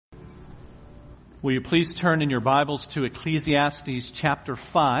Will you please turn in your Bibles to Ecclesiastes chapter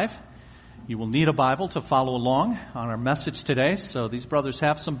 5. You will need a Bible to follow along on our message today. So these brothers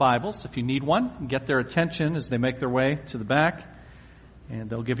have some Bibles. If you need one, get their attention as they make their way to the back. And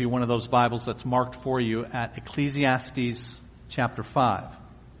they'll give you one of those Bibles that's marked for you at Ecclesiastes chapter 5.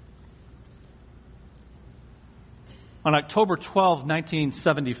 On October 12,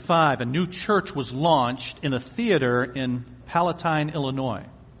 1975, a new church was launched in a theater in Palatine, Illinois.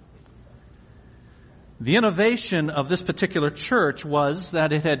 The innovation of this particular church was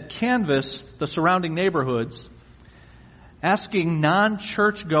that it had canvassed the surrounding neighborhoods, asking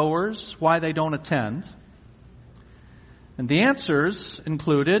non-church goers why they don't attend. And the answers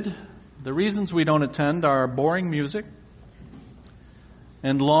included, the reasons we don't attend are boring music,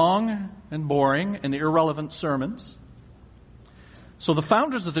 and long and boring and irrelevant sermons. So the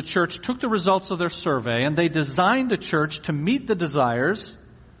founders of the church took the results of their survey and they designed a church to meet the desires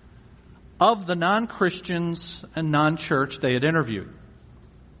of the non-Christians and non-church they had interviewed.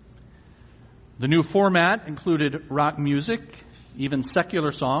 The new format included rock music, even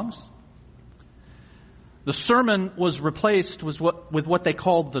secular songs. The sermon was replaced with what they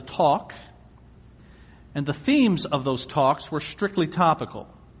called the talk, and the themes of those talks were strictly topical.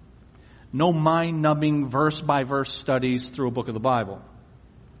 No mind-numbing verse-by-verse studies through a book of the Bible.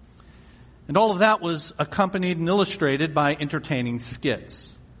 And all of that was accompanied and illustrated by entertaining skits.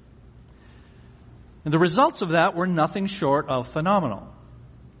 And the results of that were nothing short of phenomenal.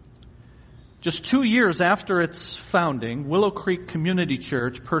 Just 2 years after its founding, Willow Creek Community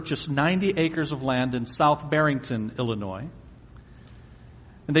Church purchased 90 acres of land in South Barrington, Illinois.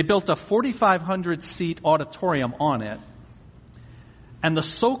 And they built a 4,500-seat auditorium on it. And the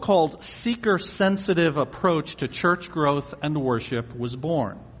so-called seeker-sensitive approach to church growth and worship was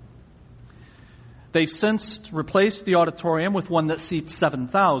born. They've since replaced the auditorium with one that seats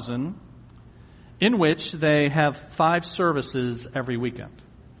 7,000, in which they have 5 services every weekend.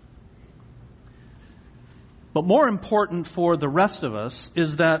 But more important for the rest of us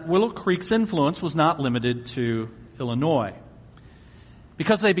is that Willow Creek's influence was not limited to Illinois,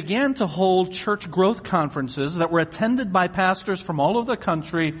 because they began to hold church growth conferences that were attended by pastors from all over the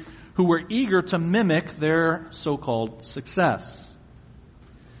country who were eager to mimic their so-called success.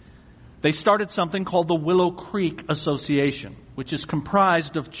 They started something called the Willow Creek Association, which is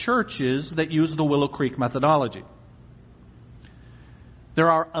comprised of churches that use the Willow Creek methodology.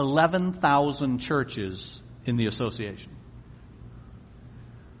 There are 11,000 churches in the association.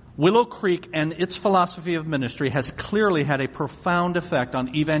 Willow Creek and its philosophy of ministry has clearly had a profound effect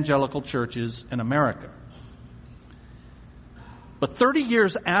on evangelical churches in America. But 30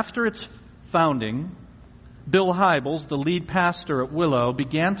 years after its founding, Bill Hybels, the lead pastor at Willow,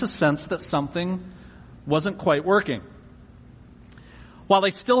 began to sense that something wasn't quite working. While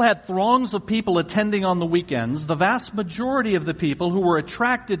they still had throngs of people attending on the weekends, the vast majority of the people who were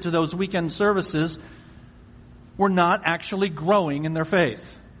attracted to those weekend services were not actually growing in their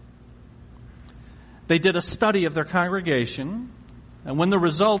faith. They did a study of their congregation, and when the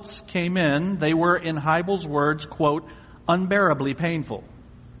results came in, they were, in Hybels' words, quote, unbearably painful.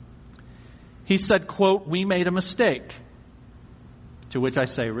 He said, quote, "We made a mistake." To which I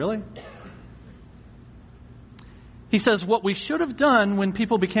say, really? He says, what we should have done when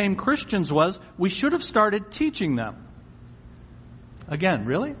people became Christians was, we should have started teaching them. Again,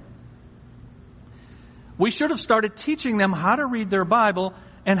 really? We should have started teaching them how to read their Bible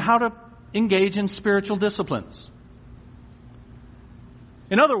and how to engage in spiritual disciplines.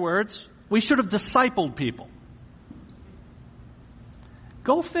 In other words, we should have discipled people.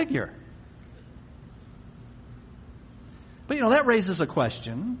 Go figure. But that raises a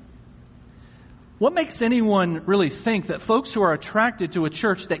question. What makes anyone really think that folks who are attracted to a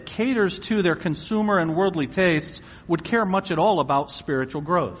church that caters to their consumer and worldly tastes would care much at all about spiritual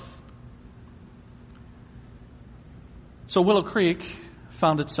growth? So Willow Creek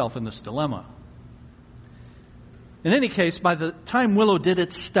found itself in this dilemma. In any case, by the time Willow did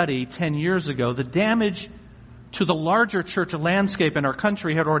its study 10 years ago, the damage to the larger church landscape in our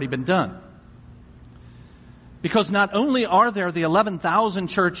country had already been done. Because not only are there the 11,000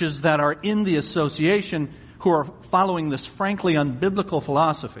 churches that are in the association who are following this frankly unbiblical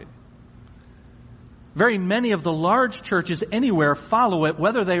philosophy, very many of the large churches anywhere follow it,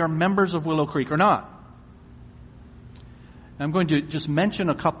 whether they are members of Willow Creek or not. I'm going to just mention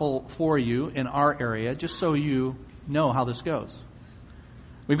a couple for you in our area, just so you know how this goes.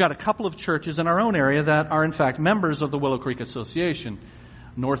 We've got a couple of churches in our own area that are, in fact, members of the Willow Creek Association.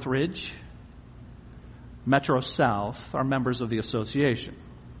 Northridge, Metro South are members of the association.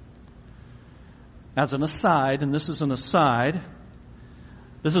 As an aside, and this is an aside,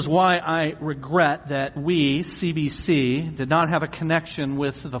 This is why I regret that we, CBC, did not have a connection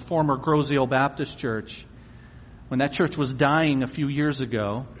with the former Groseal Baptist Church when that church was dying a few years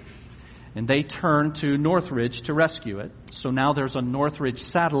ago, and they turned to Northridge to rescue it. So now there's a Northridge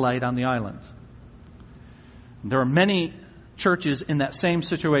satellite on the island. There are many churches in that same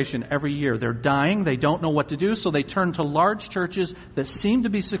situation every year. They're dying, they don't know what to do, so they turn to large churches that seem to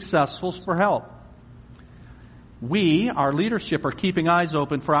be successful for help. We, our leadership, are keeping eyes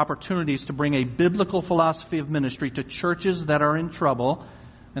open for opportunities to bring a biblical philosophy of ministry to churches that are in trouble.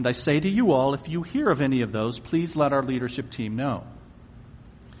 And I say to you all, if you hear of any of those, please let our leadership team know.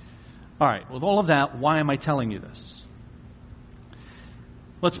 All right, with all of that, why am I telling you this?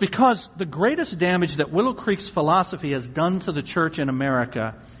 Well, it's because the greatest damage that Willow Creek's philosophy has done to the church in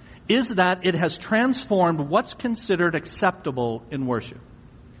America is that it has transformed what's considered acceptable in worship.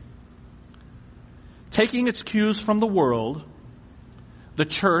 Taking its cues from the world, the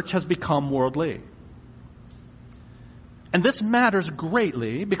church has become worldly. And this matters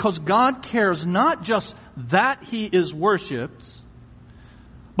greatly because God cares not just that He is worshipped,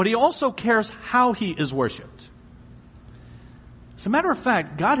 but He also cares how He is worshipped. As a matter of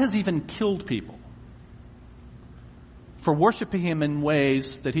fact, God has even killed people for worshiping Him in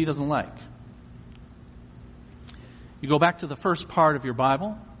ways that He doesn't like. You go back to the first part of your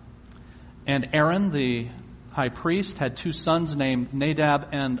Bible, and Aaron, the high priest, had two sons named Nadab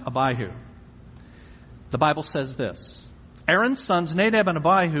and Abihu. The Bible says this: Aaron's sons, Nadab and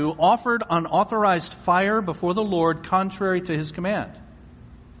Abihu, offered unauthorized fire before the Lord contrary to His command.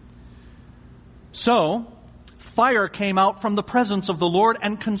 So, fire came out from the presence of the Lord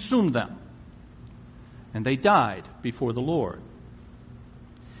and consumed them. And they died before the Lord.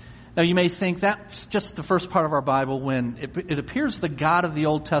 Now you may think that's just the first part of our Bible when it appears the God of the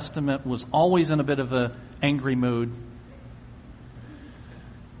Old Testament was always in a bit of an angry mood.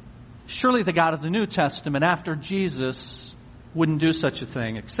 Surely the God of the New Testament after Jesus wouldn't do such a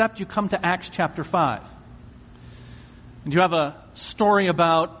thing, except you come to Acts chapter 5. And you have a story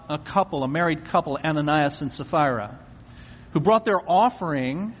about a couple, a married couple, Ananias and Sapphira, who brought their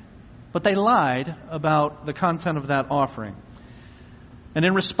offering, but they lied about the content of that offering. And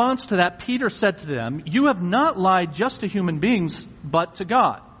in response to that, Peter said to them, "You have not lied just to human beings, but to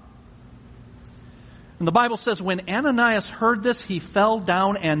God." And the Bible says when Ananias heard this, he fell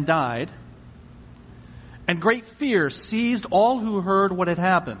down and died. And great fear seized all who heard what had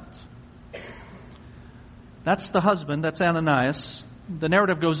happened. That's the husband, that's Ananias. The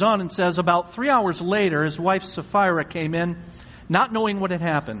narrative goes on and says, about 3 hours later, his wife Sapphira came in, not knowing what had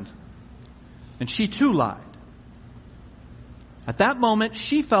happened. And she too lied. At that moment,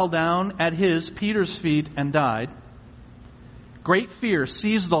 she fell down at Peter's feet, and died. Great fear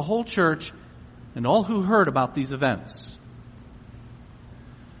seized the whole church and all who heard about these events.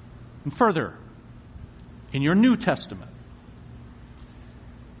 And further, in your New Testament,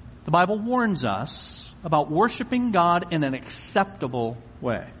 the Bible warns us about worshiping God in an acceptable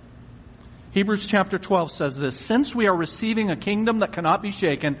way. Hebrews chapter 12 says this: "Since we are receiving a kingdom that cannot be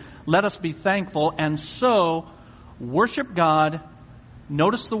shaken, let us be thankful and so worship God,"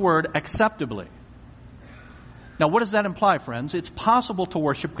 notice the word, acceptably. Now what does that imply, friends? It's possible to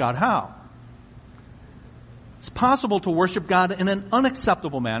worship God how? It's possible to worship God in an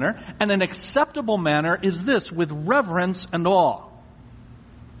unacceptable manner, and an acceptable manner is this: with reverence and awe.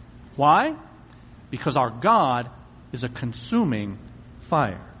 Why? Because our God is a consuming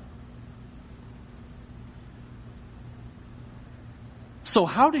fire. So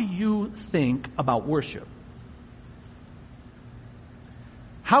how do you think about worship?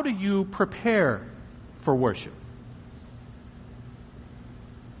 How do you prepare for worship?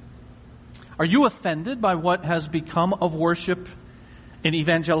 Are you offended by what has become of worship in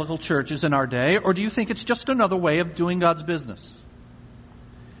evangelical churches in our day, or do you think it's just another way of doing God's business?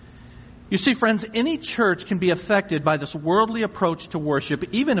 You see, friends, any church can be affected by this worldly approach to worship,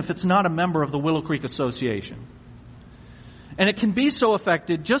 even if it's not a member of the Willow Creek Association. And it can be so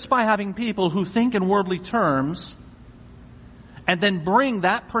affected just by having people who think in worldly terms and then bring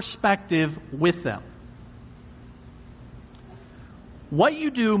that perspective with them. What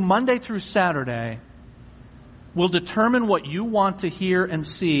you do Monday through Saturday will determine what you want to hear and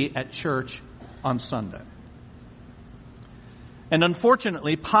see at church on Sunday. And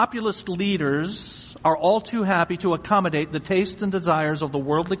unfortunately, populist leaders are all too happy to accommodate the tastes and desires of the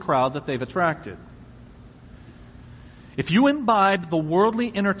worldly crowd that they've attracted. If you imbibe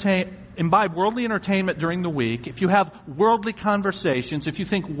worldly entertainment during the week, if you have worldly conversations, if you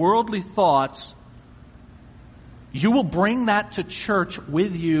think worldly thoughts, you will bring that to church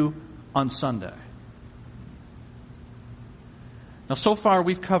with you on Sunday. Now, so far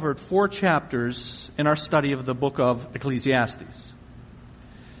we've covered 4 chapters in our study of the book of Ecclesiastes.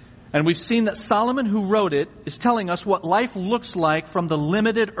 And we've seen that Solomon, who wrote it, is telling us what life looks like from the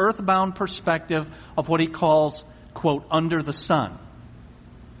limited earthbound perspective of what he calls, quote, under the sun.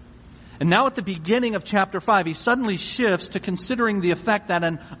 And now at the beginning of chapter 5, he suddenly shifts to considering the effect that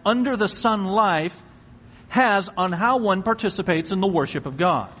an under the sun life has on how one participates in the worship of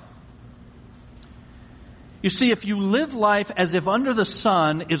God. You see, if you live life as if under the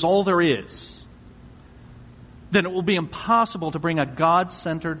sun is all there is, then it will be impossible to bring a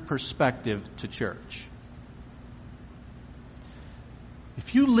God-centered perspective to church.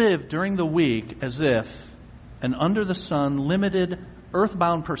 If you live during the week as if an under-the-sun, limited,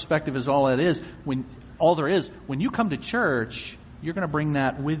 earthbound perspective is all there is, when you come to church, you're going to bring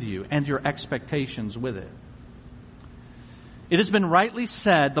that with you and your expectations with it. It has been rightly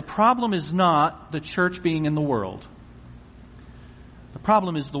said, the problem is not the church being in the world. The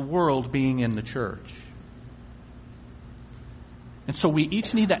problem is the world being in the church. And so we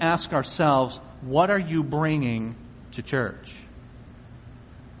each need to ask ourselves, what are you bringing to church?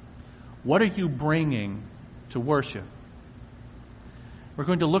 What are you bringing to worship? We're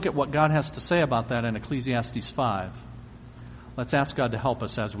going to look at what God has to say about that in Ecclesiastes 5. Let's ask God to help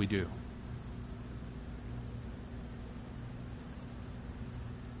us as we do.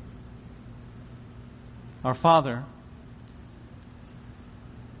 Our Father,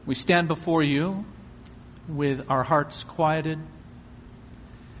 we stand before you with our hearts quieted,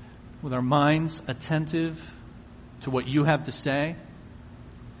 with our minds attentive to what you have to say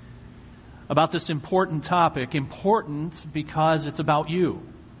about this important topic. Important because it's about you.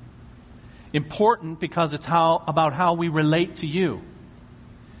 Important because it's about how we relate to you.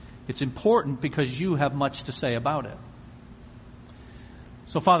 It's important because you have much to say about it.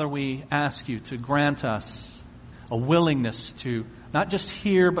 So, Father, we ask you to grant us a willingness to not just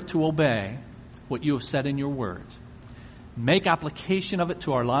hear but to obey what you have said in your word. Make application of it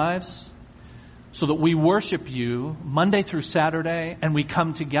to our lives so that we worship you Monday through Saturday, and we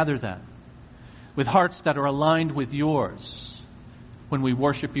come together then with hearts that are aligned with yours when we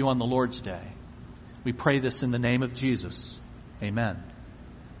worship you on the Lord's Day. We pray this in the name of Jesus. Amen.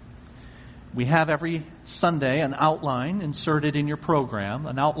 We have every Sunday an outline inserted in your program,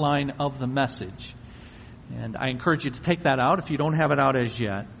 an outline of the message. And I encourage you to take that out if you don't have it out as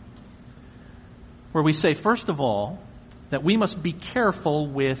yet, where we say, first of all, that we must be careful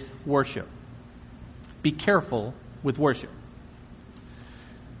with worship. Be careful with worship.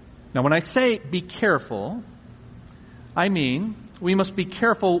 Now, when I say be careful, I mean we must be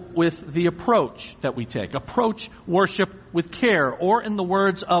careful with the approach that we take. Approach worship with care, or in the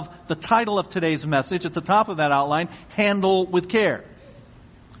words of the title of today's message at the top of that outline, handle with care.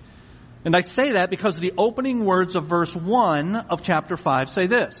 And I say that because the opening words of verse 1 of chapter 5 say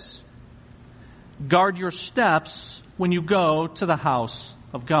this: guard your steps when you go to the house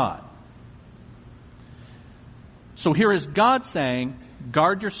of God. So here is God saying,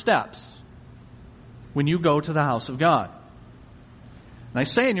 guard your steps when you go to the house of God. And I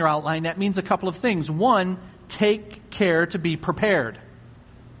say in your outline, that means a couple of things. One, take care to be prepared.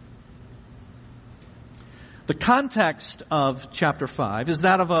 The context of chapter 5 is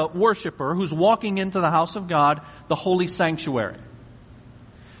that of a worshiper who's walking into the house of God, the holy sanctuary.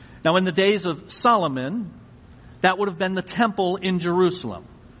 Now, in the days of Solomon, that would have been the temple in Jerusalem.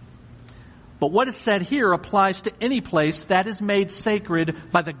 But what is said here applies to any place that is made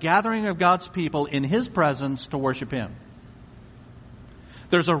sacred by the gathering of God's people in His presence to worship Him.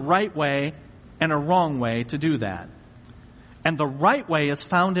 There's a right way and a wrong way to do that. And the right way is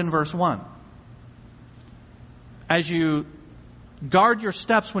found in verse 1. As you guard your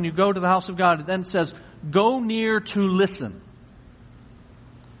steps when you go to the house of God, it then says, go near to listen.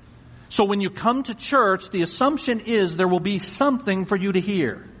 So when you come to church, the assumption is there will be something for you to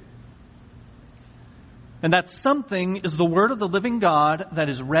hear. And that something is the word of the living God that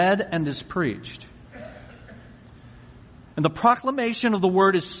is read and is preached. And the proclamation of the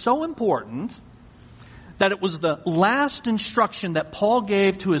word is so important that it was the last instruction that Paul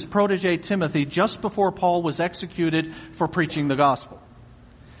gave to his protege Timothy just before Paul was executed for preaching the gospel.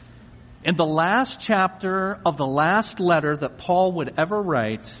 In the last chapter of the last letter that Paul would ever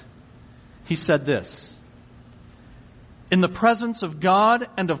write, he said this: in the presence of God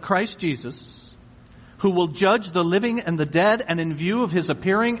and of Christ Jesus, who will judge the living and the dead, and in view of His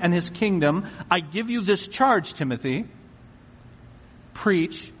appearing and His kingdom, I give you this charge, Timothy: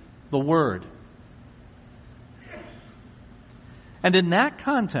 preach the word. And in that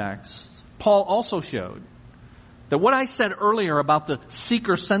context, Paul also showed that what I said earlier about the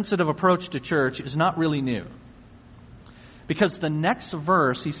seeker-sensitive approach to church is not really new. Because the next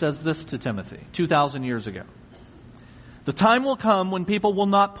verse, he says this to Timothy 2,000 years ago. The time will come when people will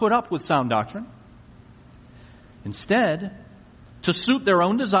not put up with sound doctrine. Instead, to suit their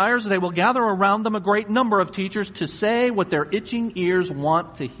own desires, they will gather around them a great number of teachers to say what their itching ears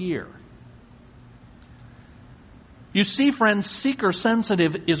want to hear. You see, friends,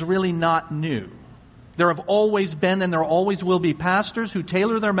 seeker-sensitive is really not new. There have always been and there always will be pastors who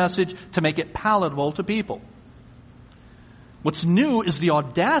tailor their message to make it palatable to people. What's new is the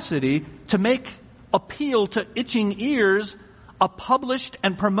audacity to make appeal to itching ears a published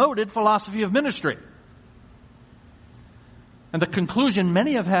and promoted philosophy of ministry. And the conclusion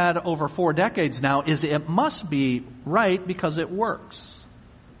many have had over 4 decades now is it must be right because it works.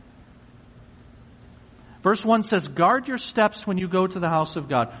 Verse 1 says, guard your steps when you go to the house of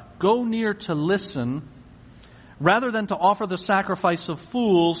God. Go near to listen rather than to offer the sacrifice of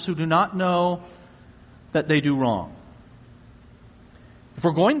fools who do not know that they do wrong. If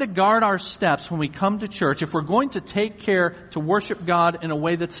we're going to guard our steps when we come to church, if we're going to take care to worship God in a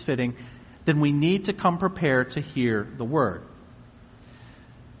way that's fitting, then we need to come prepared to hear the word.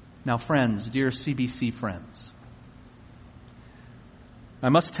 Now, friends, dear CBC friends, I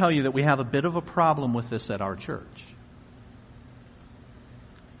must tell you that we have a bit of a problem with this at our church.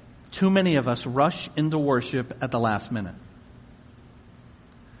 Too many of us rush into worship at the last minute.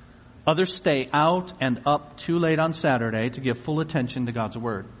 Others stay out and up too late on Saturday to give full attention to God's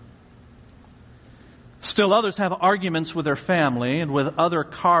Word. Still others have arguments with their family and with other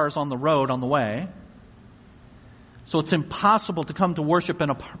cars on the road on the way. So it's impossible to come to worship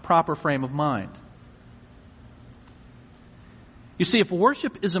in a proper frame of mind. You see, if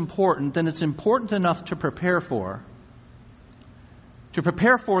worship is important, then it's important enough to prepare for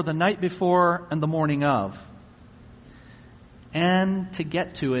the night before and the morning of, and to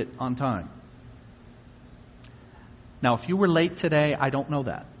get to it on time. Now, if you were late today, I don't know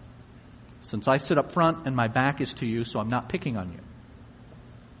that. Since I sit up front and my back is to you, so I'm not picking on you.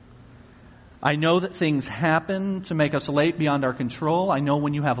 I know that things happen to make us late beyond our control. I know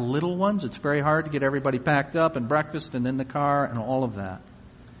when you have little ones, it's very hard to get everybody packed up and breakfast and in the car and all of that.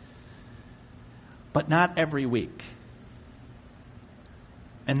 But not every week.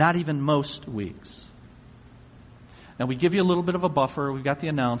 And not even most weeks. Now, we give you a little bit of a buffer. We've got the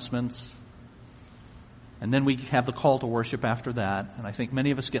announcements. And then we have the call to worship after that. And I think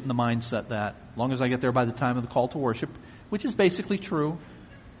many of us get in the mindset that as long as I get there by the time of the call to worship, which is basically true.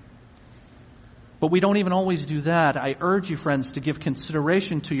 But we don't even always do that. I urge you, friends, to give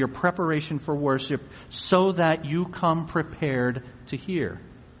consideration to your preparation for worship so that you come prepared to hear.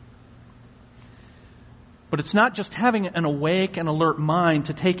 But it's not just having an awake and alert mind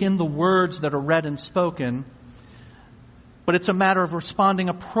to take in the words that are read and spoken, but it's a matter of responding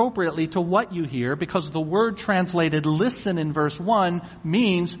appropriately to what you hear, because the word translated listen in verse 1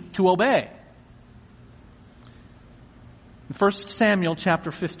 means to obey. In 1 Samuel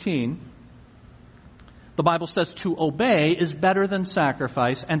chapter 15, the Bible says to obey is better than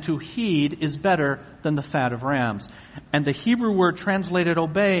sacrifice, and to heed is better than the fat of rams. And the Hebrew word translated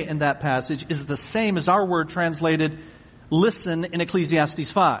obey in that passage is the same as our word translated listen in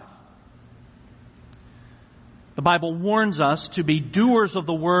Ecclesiastes 5. The Bible warns us to be doers of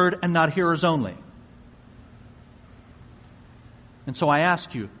the word and not hearers only. And so I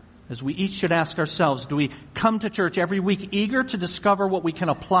ask you, as we each should ask ourselves, do we come to church every week eager to discover what we can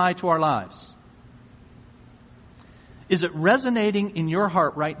apply to our lives? Is it resonating in your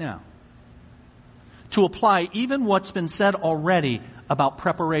heart right now to apply even what's been said already about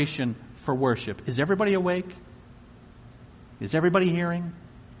preparation for worship? Is everybody awake? Is everybody hearing?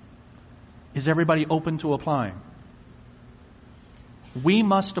 Is everybody open to applying? We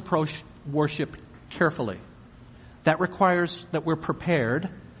must approach worship carefully. That requires that we're prepared.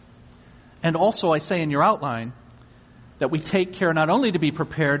 And also, I say in your outline, that we take care not only to be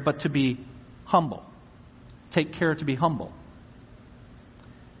prepared, but to be humble. Take care to be humble.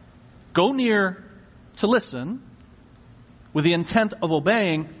 Go near to listen with the intent of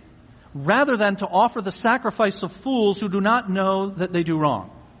obeying, rather than to offer the sacrifice of fools who do not know that they do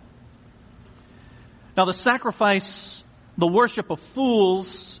wrong. Now, the sacrifice, the worship of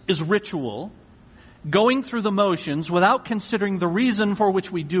fools is ritual, going through the motions without considering the reason for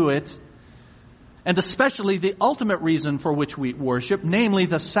which we do it, and especially the ultimate reason for which we worship, namely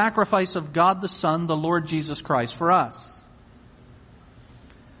the sacrifice of God the Son, the Lord Jesus Christ, for us.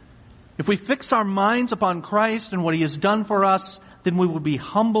 If we fix our minds upon Christ and what He has done for us, then we will be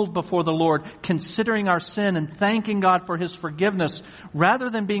humbled before the Lord, considering our sin and thanking God for His forgiveness,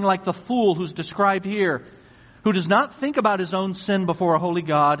 rather than being like the fool who's described here, who does not think about his own sin before a holy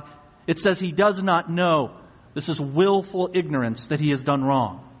God. It says he does not know, This is willful ignorance that he has done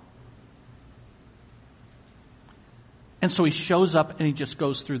wrong. And so he shows up and he just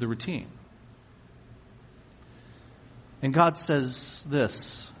goes through the routine. And God says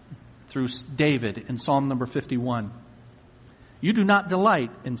this through David in Psalm number 51. You do not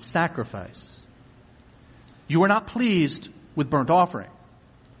delight in sacrifice. You are not pleased with burnt offering.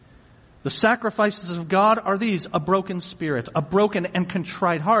 The sacrifices of God are these, a broken spirit, a broken and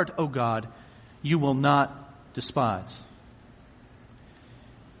contrite heart, O God, you will not despise.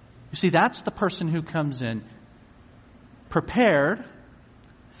 You see, that's the person who comes in prepared,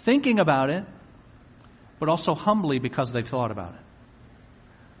 thinking about it, but also humbly because they've thought about it.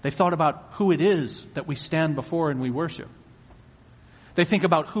 They've thought about who it is that we stand before and we worship. They think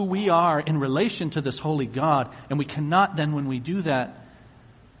about who we are in relation to this holy God, and we cannot then, when we do that,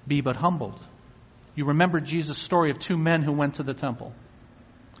 be but humbled. You remember Jesus' story of two men who went to the temple.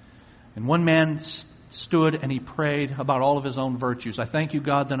 And one man stood and he prayed about all of his own virtues. I thank you,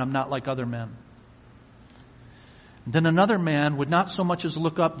 God, that I'm not like other men. And then another man would not so much as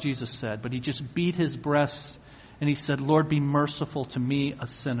look up, Jesus said, but he just beat his breast and he said, Lord, be merciful to me, a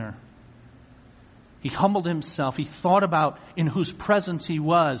sinner. He humbled himself. He thought about in whose presence he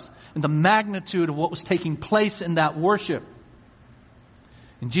was and the magnitude of what was taking place in that worship.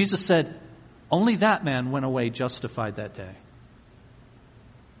 And Jesus said, only that man went away justified that day.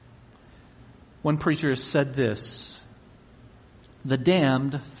 One preacher has said this, the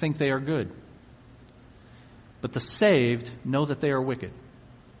damned think they are good, but the saved know that they are wicked.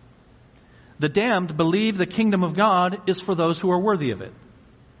 The damned believe the kingdom of God is for those who are worthy of it.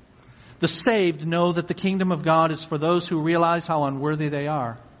 The saved know that the kingdom of God is for those who realize how unworthy they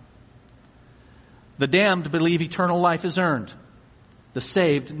are. The damned believe eternal life is earned. The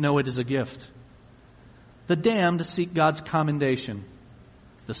saved know it is a gift. The damned seek God's commendation.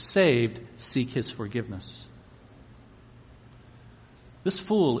 The saved seek His forgiveness. This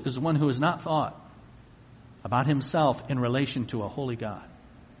fool is one who has not thought about himself in relation to a holy God.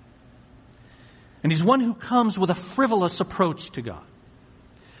 And he's one who comes with a frivolous approach to God.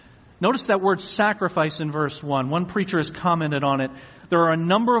 Notice that word sacrifice in verse 1. One preacher has commented on it. There are a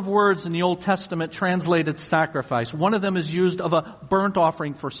number of words in the Old Testament translated sacrifice. One of them is used of a burnt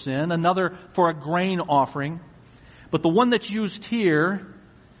offering for sin, another for a grain offering. But the one that's used here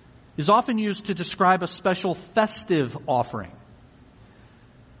is often used to describe a special festive offering.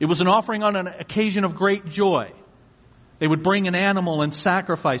 It was an offering on an occasion of great joy. They would bring an animal and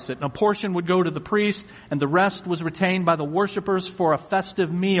sacrifice it, and a portion would go to the priest, and the rest was retained by the worshipers for a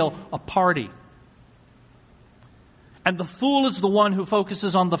festive meal, a party. And the fool is the one who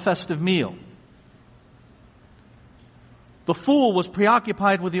focuses on the festive meal. The fool was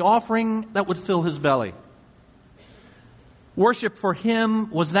preoccupied with the offering that would fill his belly. Worship for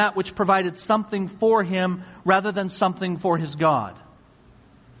him was that which provided something for him rather than something for his God.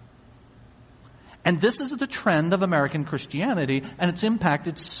 And this is the trend of American Christianity, and it's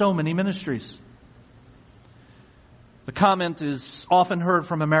impacted so many ministries. The comment is often heard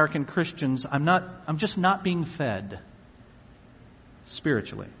from American Christians, I'm just not being fed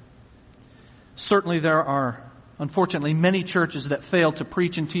spiritually. Certainly there are, unfortunately, many churches that fail to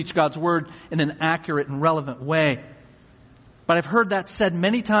preach and teach God's Word in an accurate and relevant way. But I've heard that said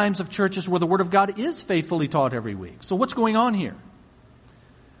many times of churches where the Word of God is faithfully taught every week. So what's going on here?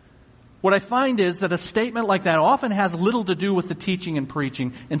 What I find is that a statement like that often has little to do with the teaching and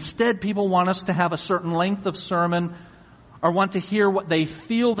preaching. Instead, people want us to have a certain length of sermon or want to hear what they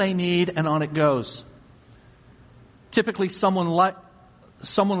feel they need, and on it goes. Typically, someone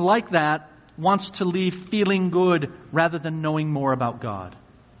like that wants to leave feeling good rather than knowing more about God.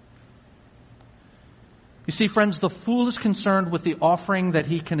 You see, friends, the fool is concerned with the offering that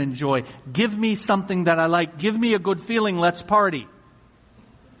he can enjoy. Give me something that I like. Give me a good feeling. Let's party.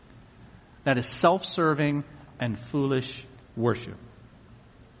 That is self-serving and foolish worship.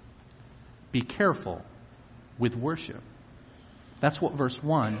 Be careful with worship. That's what verse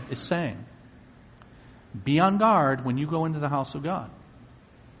 1 is saying. Be on guard when you go into the house of God.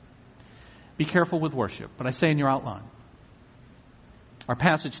 Be careful with worship. But I say in your outline, our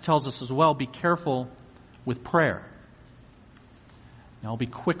passage tells us as well, be careful with prayer. Now I'll be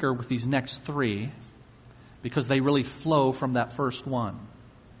quicker with these next three because they really flow from that first one.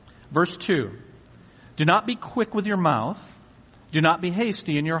 Verse 2, do not be quick with your mouth. Do not be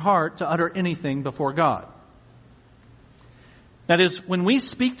hasty in your heart to utter anything before God. That is, when we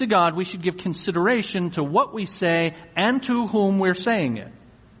speak to God, we should give consideration to what we say and to whom we're saying it.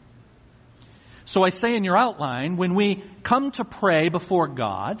 So I say in your outline, when we come to pray before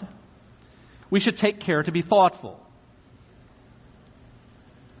God, we should take care to be thoughtful.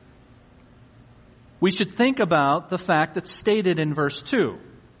 we should think about the fact that's stated in verse 2.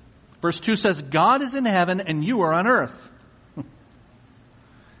 Verse 2 says, God is in heaven and you are on earth.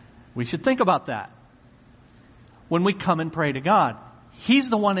 We should think about that when we come and pray to God. He's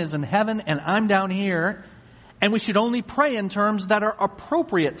the one who's in heaven and I'm down here, and we should only pray in terms that are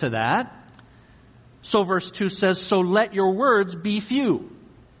appropriate to that. So verse 2 says, so let your words be few.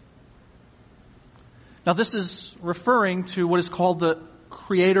 Now this is referring to what is called the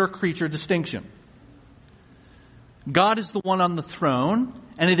creator-creature distinction. God is the one on the throne,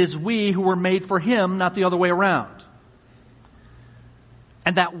 and it is we who were made for Him, not the other way around.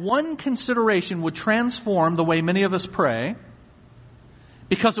 And that one consideration would transform the way many of us pray,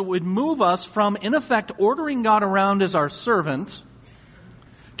 because it would move us from, in effect, ordering God around as our servant,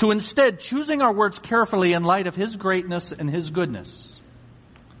 to instead choosing our words carefully in light of His greatness and His goodness.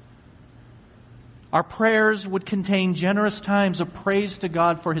 Our prayers would contain generous times of praise to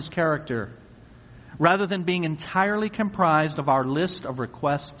God for His character, rather than being entirely comprised of our list of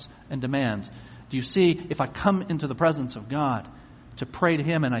requests and demands. Do you see, if I come into the presence of God to pray to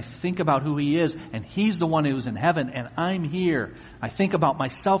Him and I think about who He is, and He's the one who's in heaven and I'm here, I think about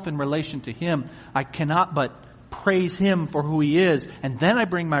myself in relation to Him, I cannot but praise Him for who He is, and then I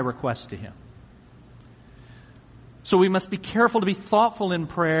bring my request to Him. So we must be careful to be thoughtful in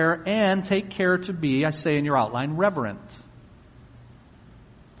prayer and take care to be, I say in your outline, reverent.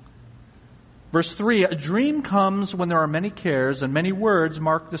 Verse 3, a dream comes when there are many cares, and many words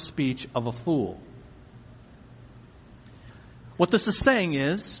mark the speech of a fool. What this is saying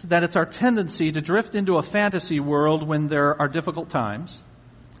is that it's our tendency to drift into a fantasy world when there are difficult times.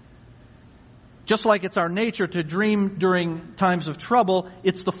 Just like it's our nature to dream during times of trouble,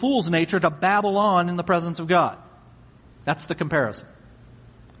 it's the fool's nature to babble on in the presence of God. That's the comparison.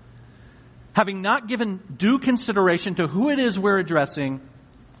 Having not given due consideration to who it is we're addressing,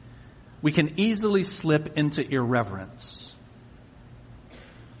 we can easily slip into irreverence.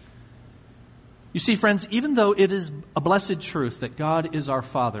 You see, friends, even though it is a blessed truth that God is our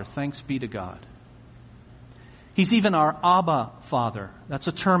Father, thanks be to God, He's even our Abba Father. That's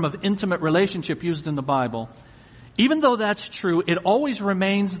a term of intimate relationship used in the Bible. Even though that's true, it always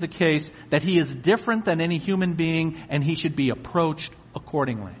remains the case that He is different than any human being, and He should be approached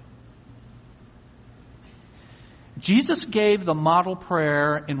accordingly. Jesus gave the model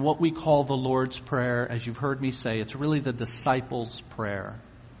prayer in what we call the Lord's Prayer. As you've heard me say, it's really the disciples' prayer.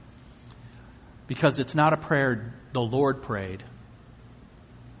 Because it's not a prayer the Lord prayed.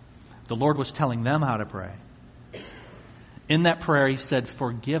 The Lord was telling them how to pray. In that prayer, He said,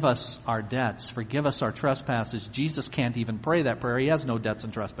 forgive us our debts, forgive us our trespasses. Jesus can't even pray that prayer. He has no debts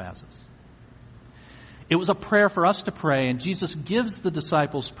and trespasses. It was a prayer for us to pray, and Jesus gives the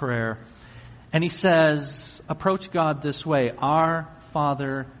disciples prayer, and He says, approach God this way, our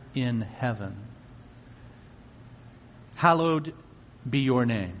Father in heaven, hallowed be your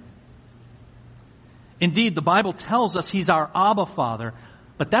name. Indeed, the Bible tells us He's our Abba Father,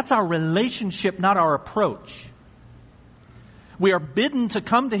 but that's our relationship, not our approach. We are bidden to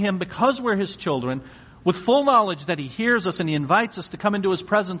come to Him because we're His children, with full knowledge that He hears us and He invites us to come into His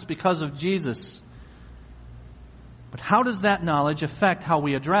presence because of Jesus. But how does that knowledge affect how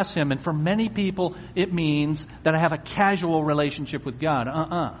we address Him? And for many people, it means that I have a casual relationship with God.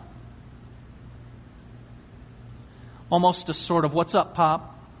 Almost a sort of, what's up,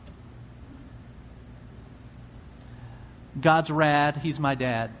 Pop? God's rad, He's my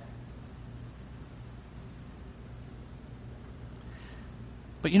dad.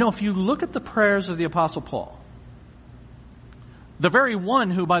 But you know, if you look at the prayers of the Apostle Paul, the very one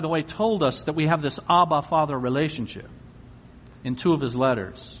who, by the way, told us that we have this Abba Father relationship in 2 of his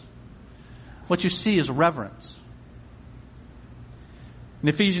letters, what you see is reverence. In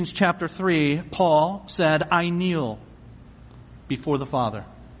Ephesians chapter 3, Paul said, I kneel before the Father,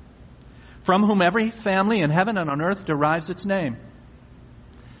 from whom every family in heaven and on earth derives its name.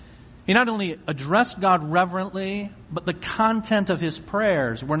 He not only addressed God reverently, but the content of his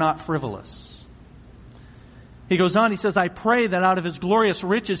prayers were not frivolous. He goes on, he says, I pray that out of His glorious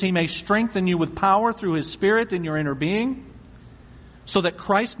riches He may strengthen you with power through His Spirit in your inner being, so that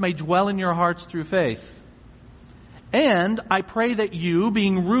Christ may dwell in your hearts through faith. And I pray that you,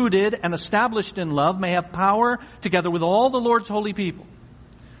 being rooted and established in love, may have power, together with all the Lord's holy people,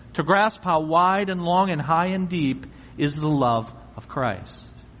 to grasp how wide and long and high and deep is the love of Christ.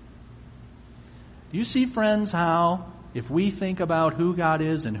 Do you see, friends, how if we think about who God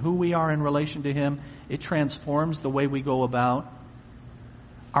is and who we are in relation to Him, it transforms the way we go about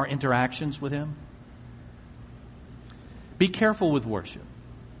our interactions with Him? Be careful with worship.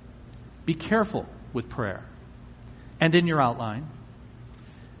 Be careful with prayer. And in your outline,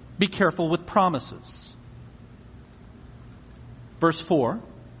 be careful with promises. Verse 4,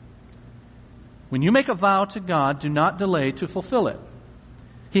 when you make a vow to God, do not delay to fulfill it.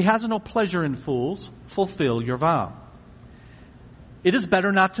 He has no pleasure in fools. Fulfill your vow. It is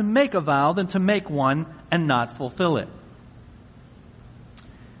better not to make a vow than to make one and not fulfill it.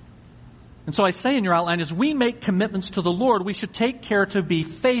 And so I say in your outline, as we make commitments to the Lord, we should take care to be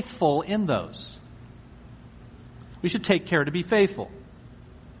faithful in those. We should take care to be faithful.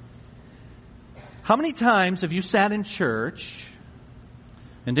 How many times have you sat in church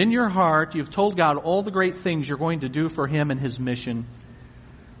and in your heart you've told God all the great things you're going to do for Him and His mission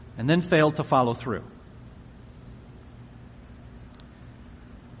and then failed to follow through?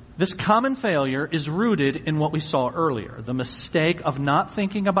 This common failure is rooted in what we saw earlier, the mistake of not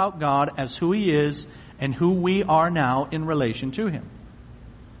thinking about God as who He is and who we are now in relation to Him.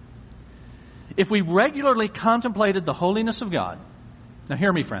 If we regularly contemplated the holiness of God, now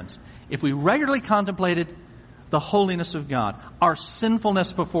hear me, friends, if we regularly contemplated the holiness of God, our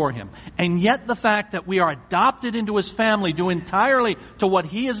sinfulness before Him, and yet the fact that we are adopted into His family due entirely to what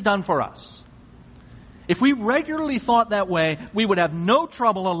He has done for us, if we regularly thought that way, we would have no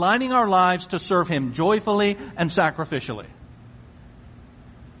trouble aligning our lives to serve Him joyfully and sacrificially.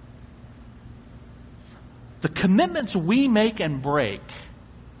 The commitments we make and break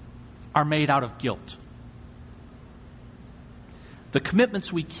are made out of guilt. The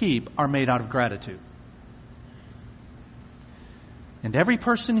commitments we keep are made out of gratitude. And every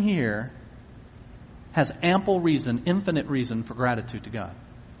person here has ample reason, infinite reason for gratitude to God.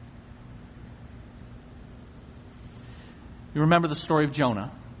 You remember the story of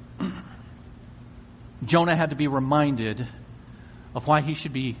Jonah. Jonah had to be reminded of why he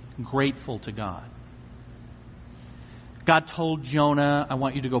should be grateful to God. God told Jonah, I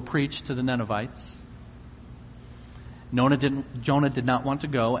want you to go preach to the Ninevites. Jonah did not want to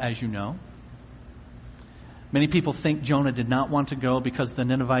go, as you know. Many people think Jonah did not want to go because the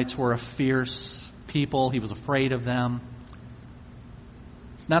Ninevites were a fierce people. He was afraid of them.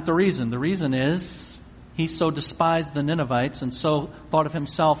 It's not the reason. The reason is he so despised the Ninevites and so thought of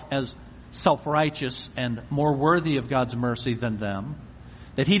himself as self-righteous and more worthy of God's mercy than them,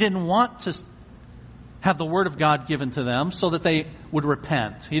 that he didn't want to have the word of God given to them so that they would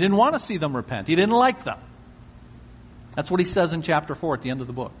repent. He didn't want to see them repent. He didn't like them. That's what he says in chapter 4 at the end of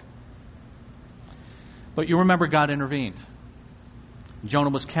the book. But you remember God intervened. Jonah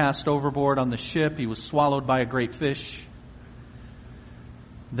was cast overboard on the ship. He was swallowed by a great fish.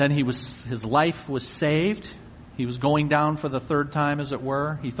 Then his life was saved. He was going down for the third time, as it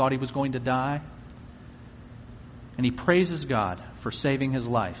were. He thought he was going to die. And he praises God for saving his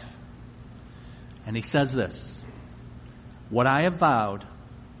life. And he says this, what I have vowed,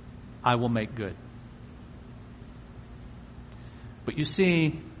 I will make good. But you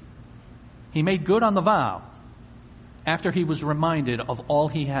see, he made good on the vow after he was reminded of all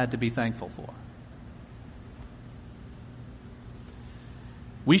he had to be thankful for.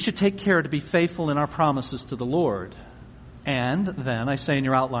 We should take care to be faithful in our promises to the Lord. And then, I say in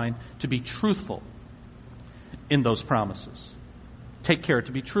your outline, to be truthful in those promises. Take care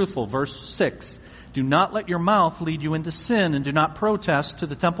to be truthful. Verse 6, do not let your mouth lead you into sin, and do not protest to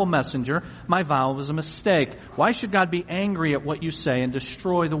the temple messenger, my vow was a mistake. Why should God be angry at what you say and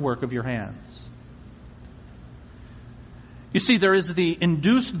destroy the work of your hands? You see, there is the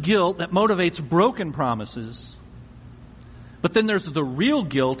induced guilt that motivates broken promises. But then there's the real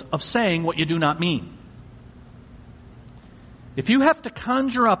guilt of saying what you do not mean. If you have to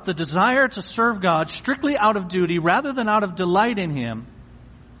conjure up the desire to serve God strictly out of duty rather than out of delight in Him,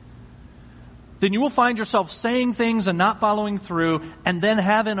 then you will find yourself saying things and not following through, and then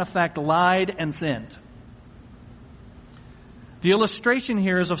have in effect lied and sinned. The illustration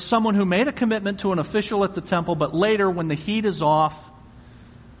here is of someone who made a commitment to an official at the temple, but later when the heat is off,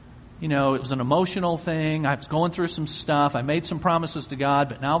 it was an emotional thing. I was going through some stuff. I made some promises to God,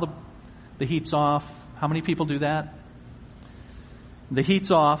 but now the heat's off. How many people do that? The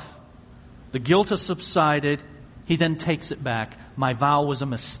heat's off. The guilt has subsided. He then takes it back. My vow was a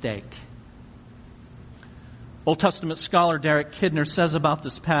mistake. Old Testament scholar Derek Kidner says about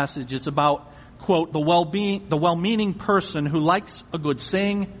this passage, it's about, quote, the well-meaning person who likes a good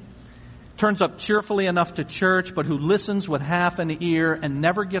sing, turns up cheerfully enough to church, but who listens with half an ear and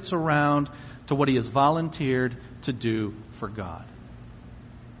never gets around to what he has volunteered to do for God.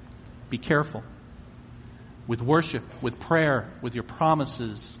 Be careful with worship, with prayer, with your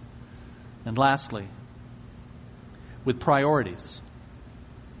promises, and lastly, with priorities.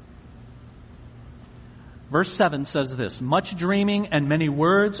 Verse 7 says this, much dreaming and many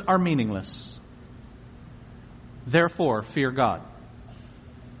words are meaningless. Therefore, fear God.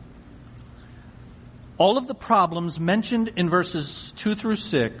 All of the problems mentioned in verses 2 through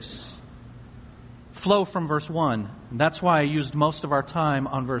 6 flow from verse 1. And that's why I used most of our time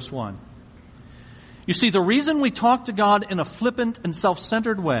on verse 1. You see, the reason we talk to God in a flippant and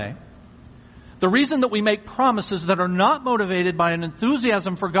self-centered way, the reason that we make promises that are not motivated by an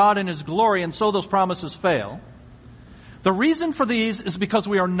enthusiasm for God and His glory, and so those promises fail, the reason for these is because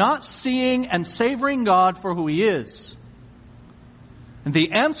we are not seeing and savoring God for who He is. And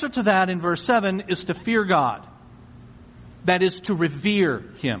the answer to that in verse 7 is to fear God. That is to revere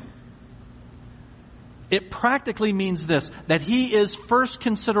Him. It practically means this, that He is first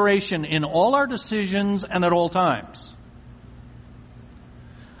consideration in all our decisions and at all times.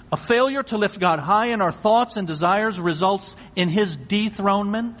 A failure to lift God high in our thoughts and desires results in His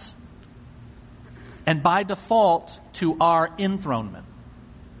dethronement, and by default to our enthronement.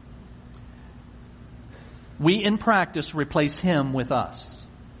 We in practice replace Him with us.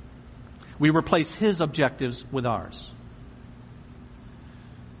 We replace His objectives with ours.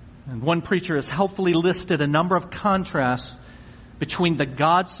 And one preacher has helpfully listed a number of contrasts between the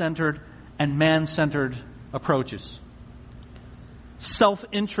God-centered and man-centered approaches.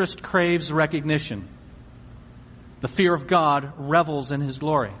 Self-interest craves recognition. The fear of God revels in His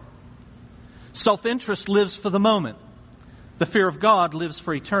glory. Self-interest lives for the moment. The fear of God lives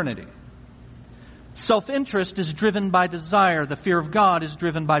for eternity. Self-interest is driven by desire. The fear of God is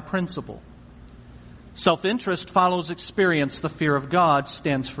driven by principle. Self-interest follows experience. The fear of God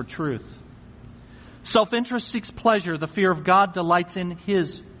stands for truth. Self-interest seeks pleasure. The fear of God delights in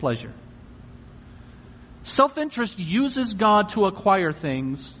His pleasure. Self-interest uses God to acquire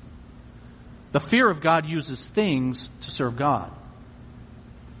things. The fear of God uses things to serve God.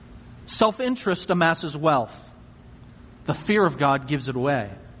 Self-interest amasses wealth. The fear of God gives it away.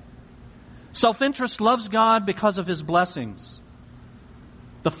 Self-interest loves God because of His blessings.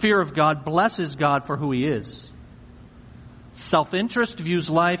 The fear of God blesses God for who He is. Self-interest views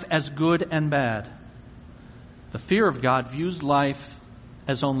life as good and bad. The fear of God views life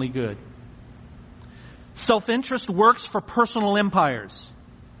as only good. Self-interest works for personal empires.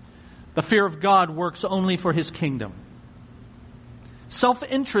 The fear of God works only for His kingdom.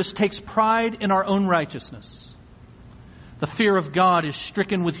 Self-interest takes pride in our own righteousness. The fear of God is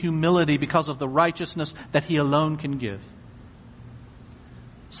stricken with humility because of the righteousness that He alone can give.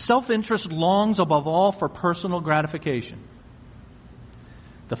 Self-interest longs above all for personal gratification.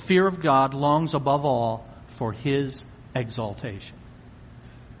 The fear of God longs above all for His exaltation.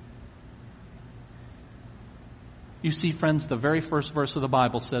 You see, friends, the very first verse of the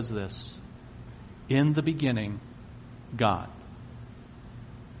Bible says this: in the beginning, God.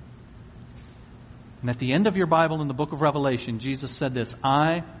 And at the end of your Bible in the book of Revelation, Jesus said this: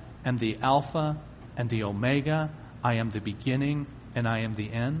 I am the Alpha and the Omega. I am the beginning and I am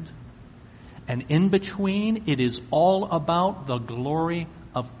the end. And in between, it is all about the glory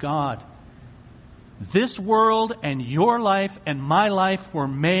of God. This world and your life and my life were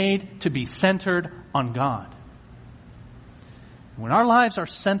made to be centered on God. When our lives are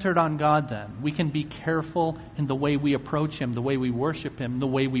centered on God, then, we can be careful in the way we approach Him, the way we worship Him, the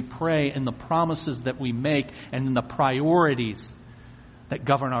way we pray, and the promises that we make, and in the priorities that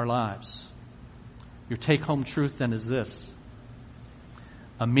govern our lives. Your take-home truth, then, is this: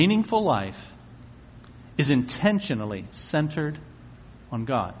 a meaningful life is intentionally centered on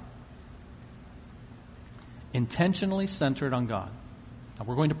God. Intentionally centered on God. Now,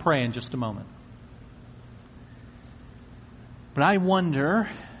 we're going to pray in just a moment. But I wonder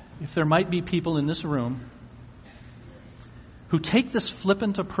if there might be people in this room who take this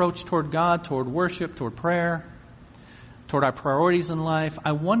flippant approach toward God, toward worship, toward prayer, toward our priorities in life.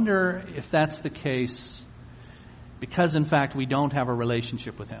 I wonder if that's the case because, in fact, we don't have a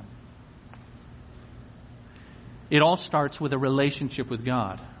relationship with Him. It all starts with a relationship with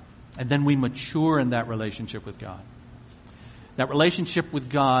God, and then we mature in that relationship with God. That relationship with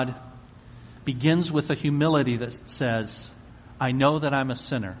God begins with a humility that says, I know that I'm a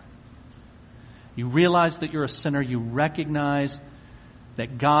sinner. You realize that you're a sinner. You recognize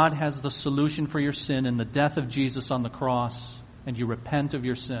that God has the solution for your sin in the death of Jesus on the cross, and you repent of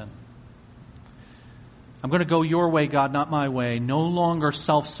your sin. I'm going to go your way, God, not my way. No longer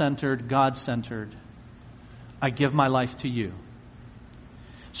self-centered, God-centered. I give my life to you.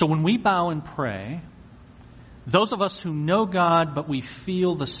 So when we bow and pray, those of us who know God, but we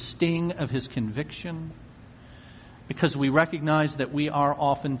feel the sting of His conviction, because we recognize that we are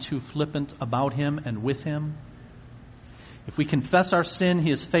often too flippant about Him and with Him. If we confess our sin,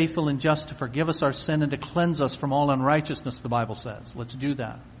 He is faithful and just to forgive us our sin and to cleanse us from all unrighteousness, the Bible says. Let's do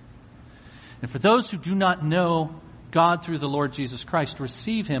that. And for those who do not know God through the Lord Jesus Christ.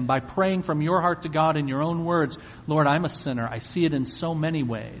 Receive Him by praying from your heart to God in your own words. Lord, I'm a sinner. I see it in so many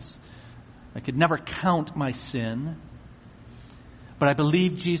ways. I could never count my sin. But I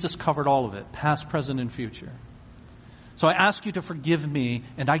believe Jesus covered all of it, past, present, and future. So I ask you to forgive me,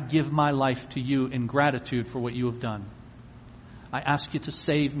 and I give my life to you in gratitude for what you have done. I ask you to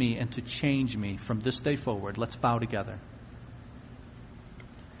save me and to change me from this day forward. Let's bow together.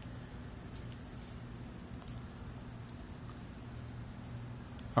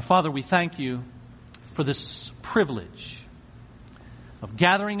 Our Father, we thank you for this privilege of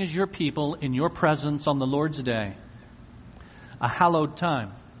gathering as your people in your presence on the Lord's day, a hallowed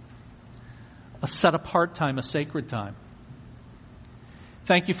time, a set-apart time, a sacred time.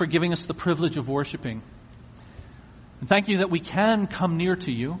 Thank you for giving us the privilege of worshiping. And thank you that we can come near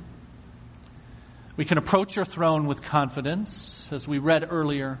to you. We can approach your throne with confidence, as we read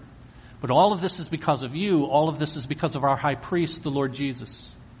earlier. But all of this is because of you. All of this is because of our high priest, the Lord Jesus.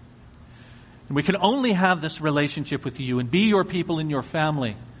 And we can only have this relationship with you and be your people in your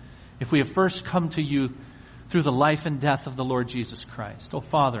family if we have first come to you through the life and death of the Lord Jesus Christ. Oh,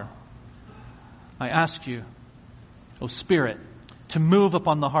 Father, I ask you, oh Spirit, to move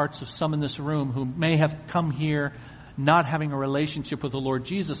upon the hearts of some in this room who may have come here not having a relationship with the Lord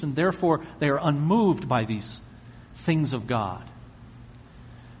Jesus, and therefore they are unmoved by these things of God.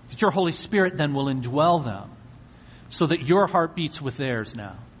 That your Holy Spirit then will indwell them so that your heart beats with theirs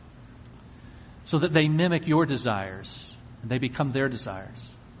now, so that they mimic your desires and they become their desires.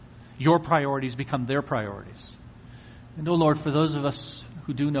 Your priorities become their priorities. And oh Lord, for those of us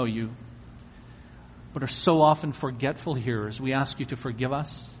who do know you, but are so often forgetful hearers, we ask you to forgive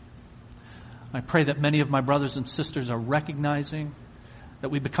us. I pray that many of my brothers and sisters are recognizing that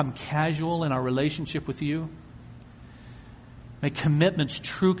we become casual in our relationship with you. May commitments,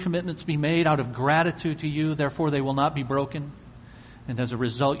 true commitments, be made out of gratitude to you. Therefore, they will not be broken. And as a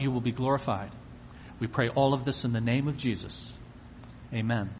result, you will be glorified. We pray all of this in the name of Jesus. Amen.